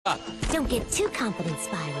Don't get too confident,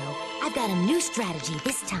 Spyro. I've got a new strategy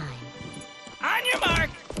this time. On your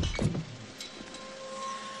mark!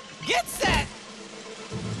 Get set!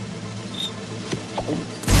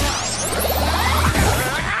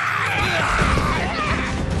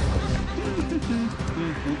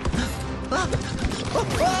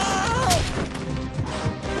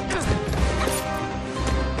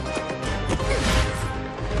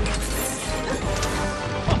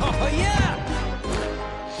 Oh, yeah!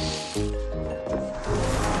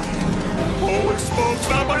 Holy smokes,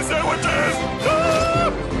 not my sandwiches!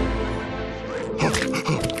 Ah!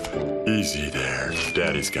 Easy there.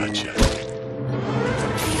 Daddy's got you.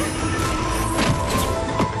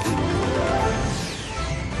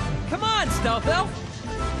 Come on, Stealth Elf!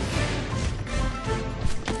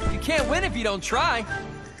 You can't win if you don't try.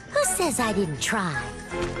 Who says I didn't try?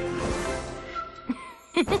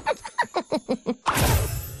 He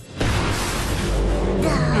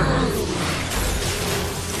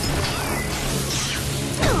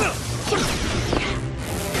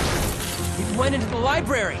went into the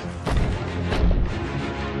library.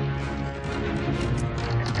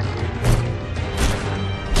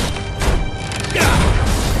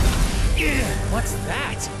 What's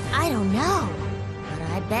that? I don't know, but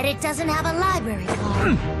I bet it doesn't have a library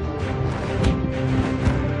card.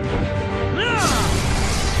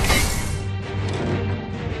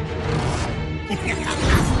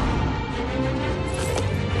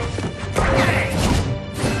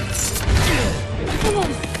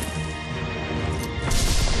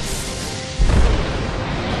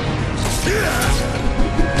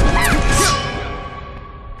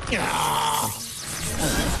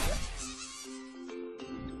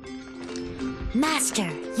 Master,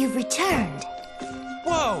 you've returned.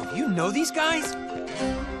 Whoa, you know these guys?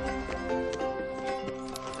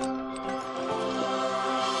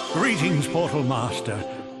 Greetings, Portal Master.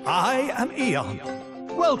 I am Eon.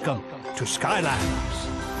 Welcome to Skylanders.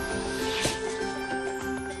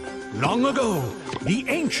 Long ago, the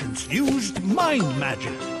ancients used mind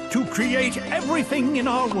magic to create everything in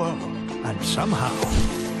our world. And somehow,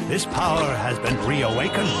 this power has been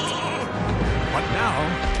reawakened. But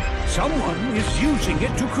now, someone is using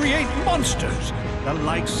it to create monsters, the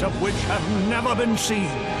likes of which have never been seen.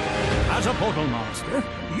 As a Portal Master,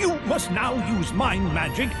 you must now use mind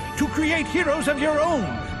magic to create heroes of your own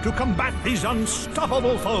to combat these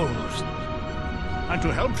unstoppable foes. And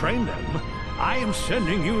to help train them, I am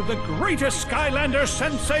sending you the greatest Skylander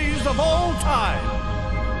senseis of all time.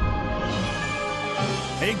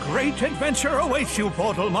 A great adventure awaits you,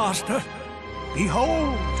 Portal Master.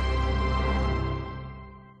 Behold!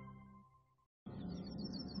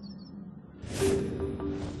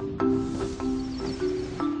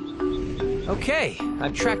 Okay,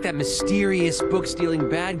 I've tracked that mysterious book-stealing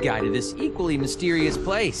bad guy to this equally mysterious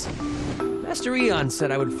place. Master Eon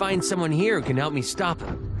said I would find someone here who can help me stop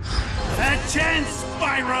him. A chance,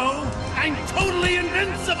 Spyro! I'm totally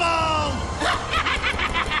invincible!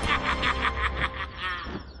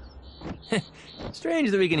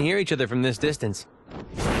 Strange that we can hear each other from this distance.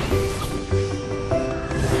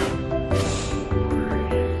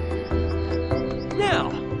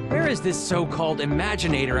 Now, where is this so-called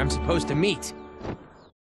imaginator I'm supposed to meet?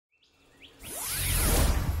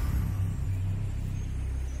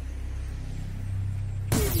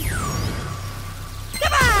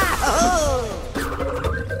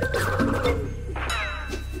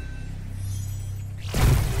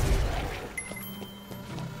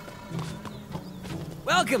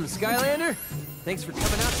 Welcome, Skylander! Thanks for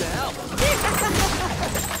coming out to help.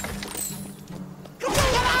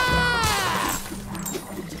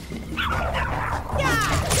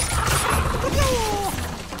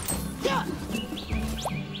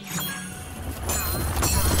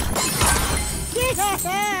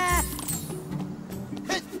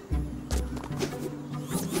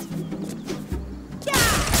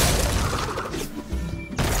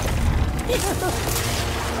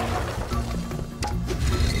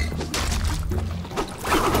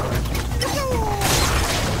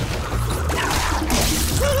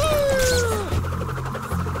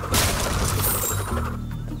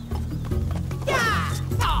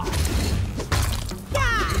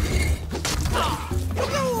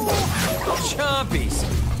 Chompies!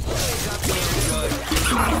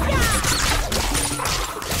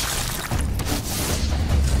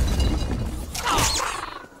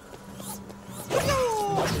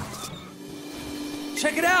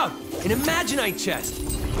 Check it out! An imaginite chest!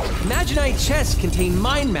 Imaginite chests contain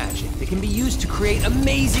mind magic that can be used to create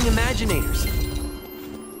amazing imaginators.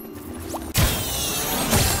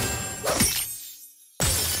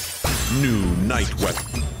 New night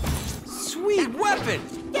weapon. Sweet weapon!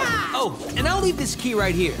 Oh, and I'll leave this key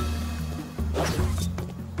right here.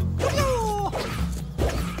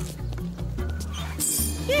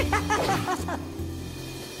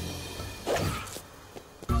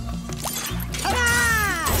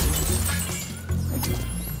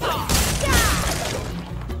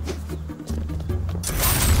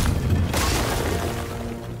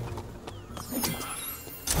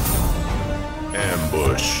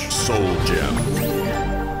 Ambush. Soul gem.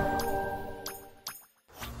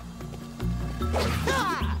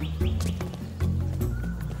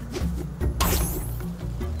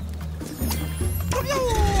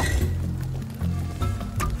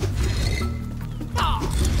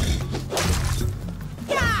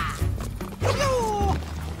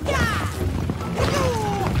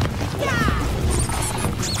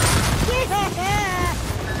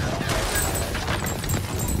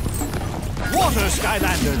 Water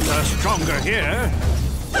skylanders are stronger here.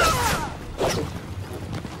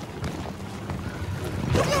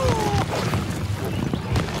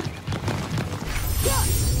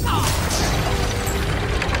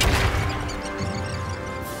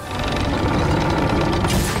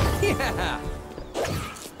 Yeah!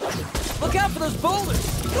 Look out for those boulders!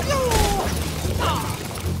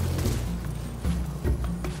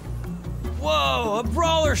 Whoa, a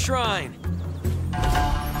brawler shrine!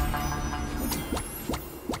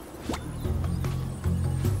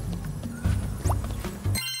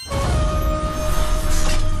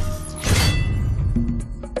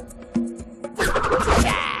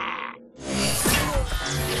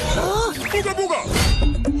 Booga booga!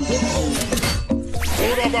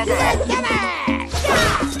 Booga baga!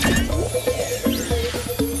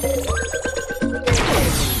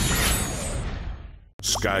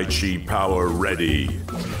 Sky Chi power ready.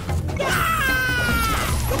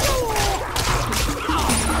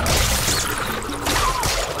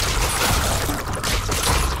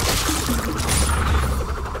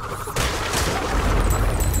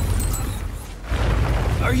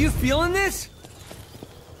 Are you feeling this?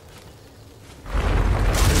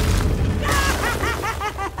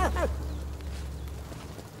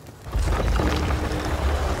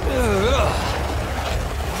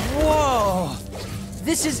 Whoa!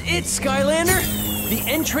 This is it, Skylander! The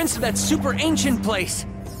entrance to that super ancient place!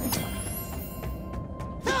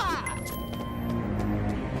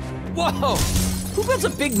 Whoa! Who built a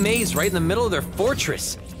big maze right in the middle of their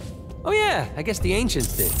fortress? Oh yeah, I guess the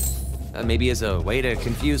ancients did. Maybe as a way to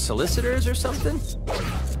confuse solicitors or something?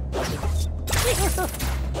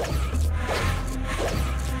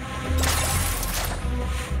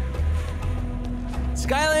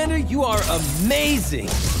 Skylander, you are amazing!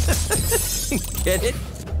 Get it?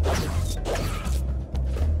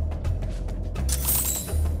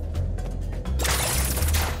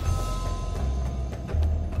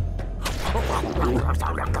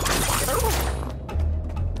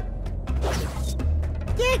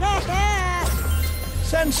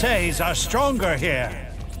 Senseis are stronger here.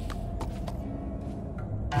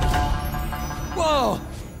 Whoa!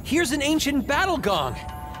 Here's an ancient battle gong!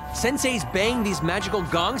 Senseis bang these magical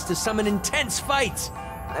gongs to summon intense fights!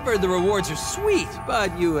 I've heard the rewards are sweet,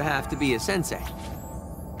 but you have to be a sensei. Gong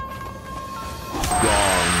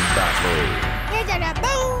battle.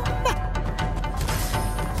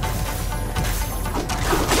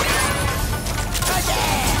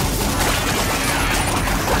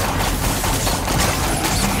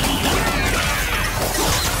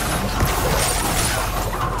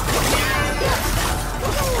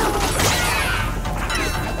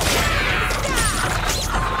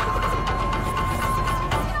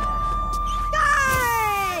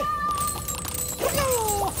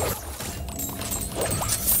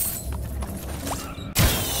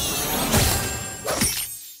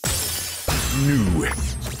 New.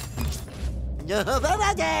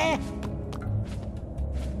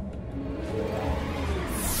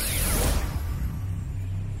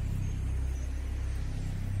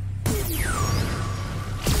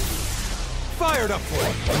 Fired up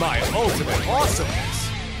for my ultimate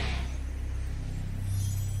awesomeness.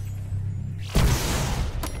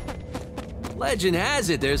 Legend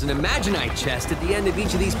has it there's an imaginite chest at the end of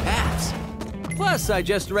each of these paths. Plus, I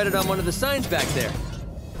just read it on one of the signs back there.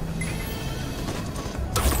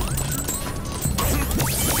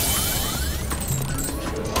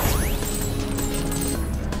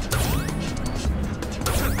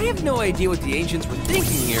 I have no idea what the ancients were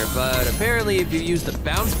thinking here, but apparently if you use the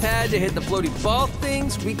bounce pad to hit the floaty ball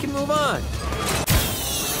things, we can move on.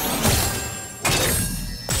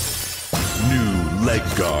 New leg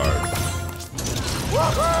guard.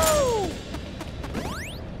 Woohoo!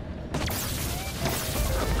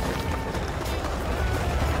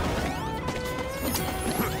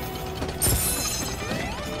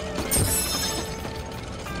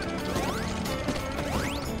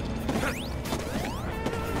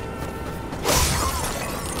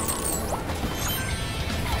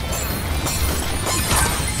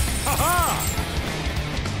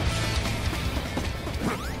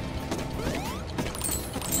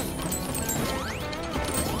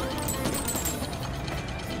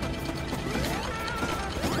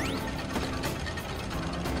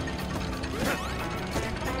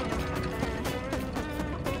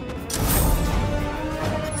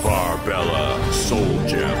 Bella Soul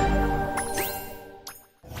Gem.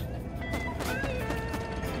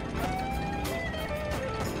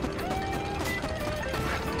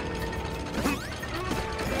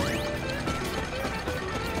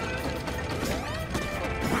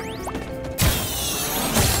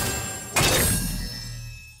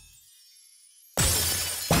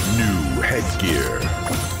 New headgear.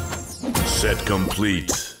 Set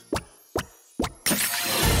complete.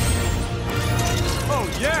 Oh,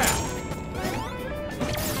 yeah!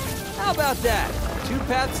 How about that? 2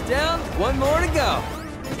 paths down, 1 more to go.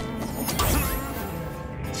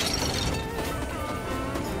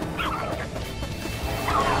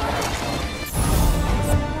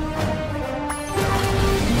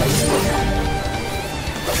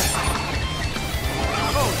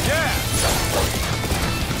 Oh, yeah!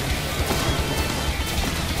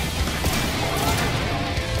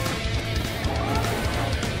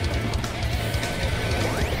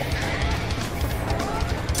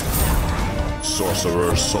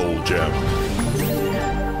 Sorcerer Soul Gem.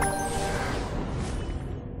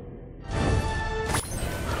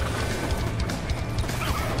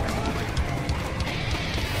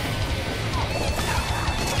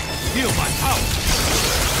 Feel my power!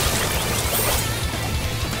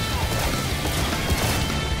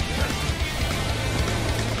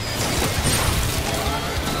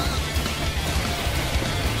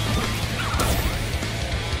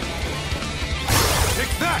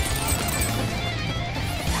 Take that!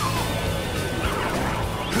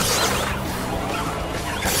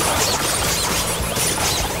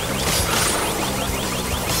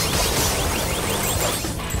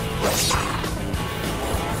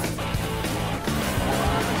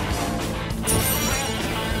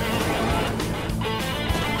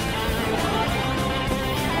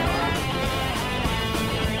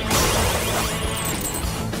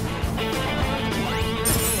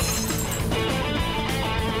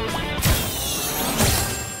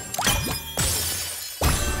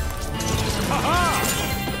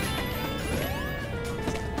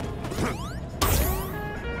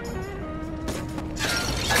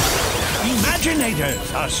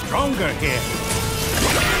 Imaginators are stronger here.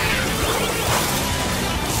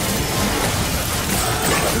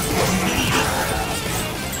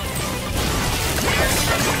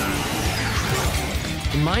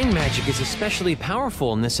 Mind magic is especially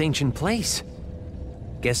powerful in this ancient place.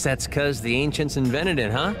 Guess that's 'cause the ancients invented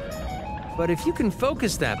it, huh? But if you can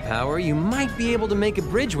focus that power, you might be able to make a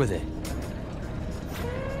bridge with it.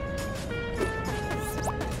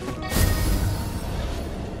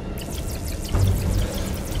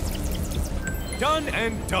 Done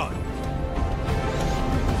and done.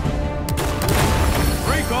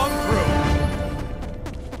 Break on through.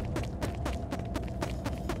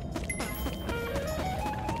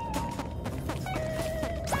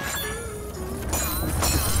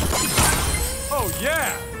 Oh,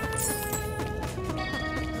 yeah!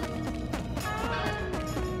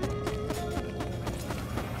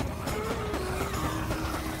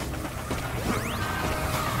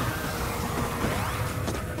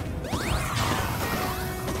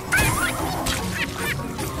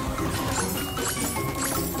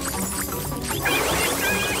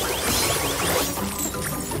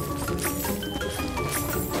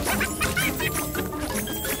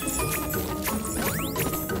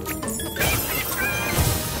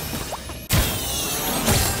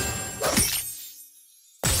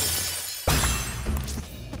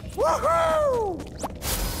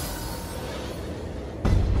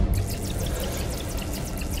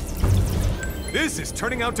 This is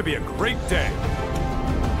turning out to be a great day.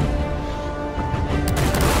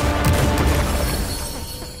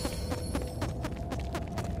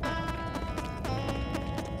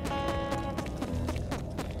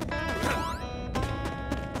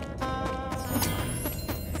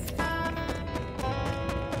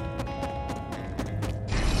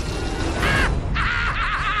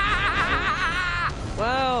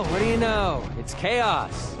 Well, what do you know? It's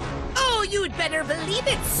chaos. Oh, you'd better believe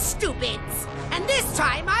it, stupids! And this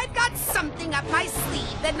time I've got something up my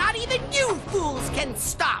sleeve that not even you fools can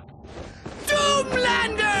stop!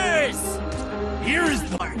 Doomlanders! Here's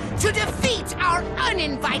the to defeat our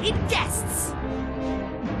uninvited guests!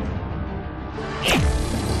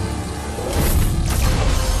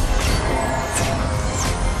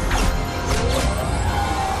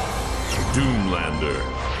 Doomlander.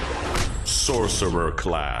 Sorcerer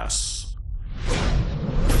class.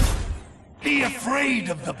 Be afraid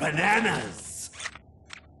of the bananas.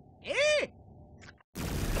 Eh?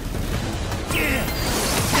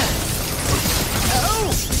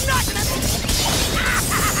 Not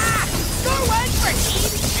Go on for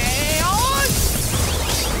Team Chaos!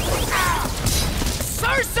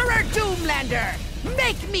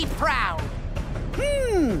 make me proud.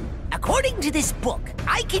 According to this book,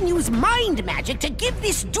 I can use mind magic to give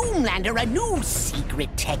this Doomlander a new secret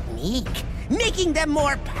technique, making them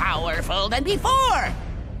more powerful than before.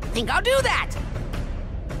 Think I'll do that?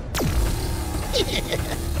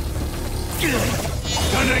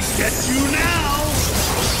 Gonna get you now!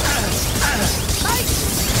 Like,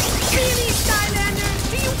 really,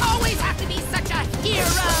 Skylanders? Do you always have to be such a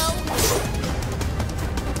hero?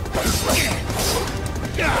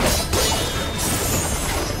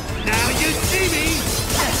 Now you see me!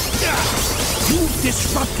 You've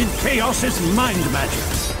disrupted Chaos's mind magic.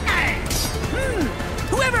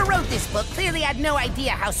 Whoever wrote this book clearly had no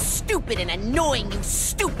idea how stupid and annoying you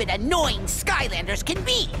stupid, annoying Skylanders can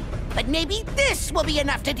be. But maybe this will be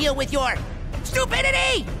enough to deal with your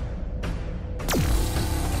stupidity!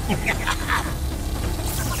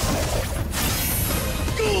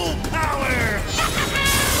 Dual power!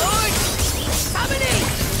 Lord, he's summoning!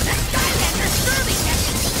 The Skylanders surely can...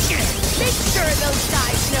 Make sure those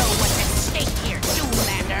guys know what's at stake here,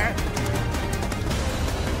 Doomlander.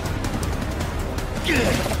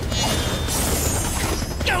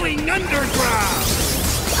 Going underground!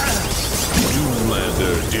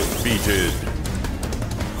 Doomlander defeated.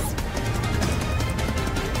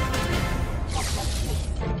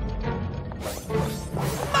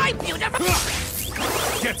 My beautiful...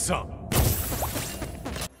 Get some.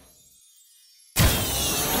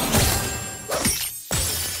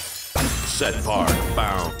 Set part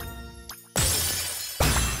found.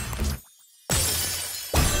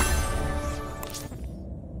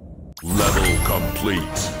 Level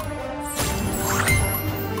complete.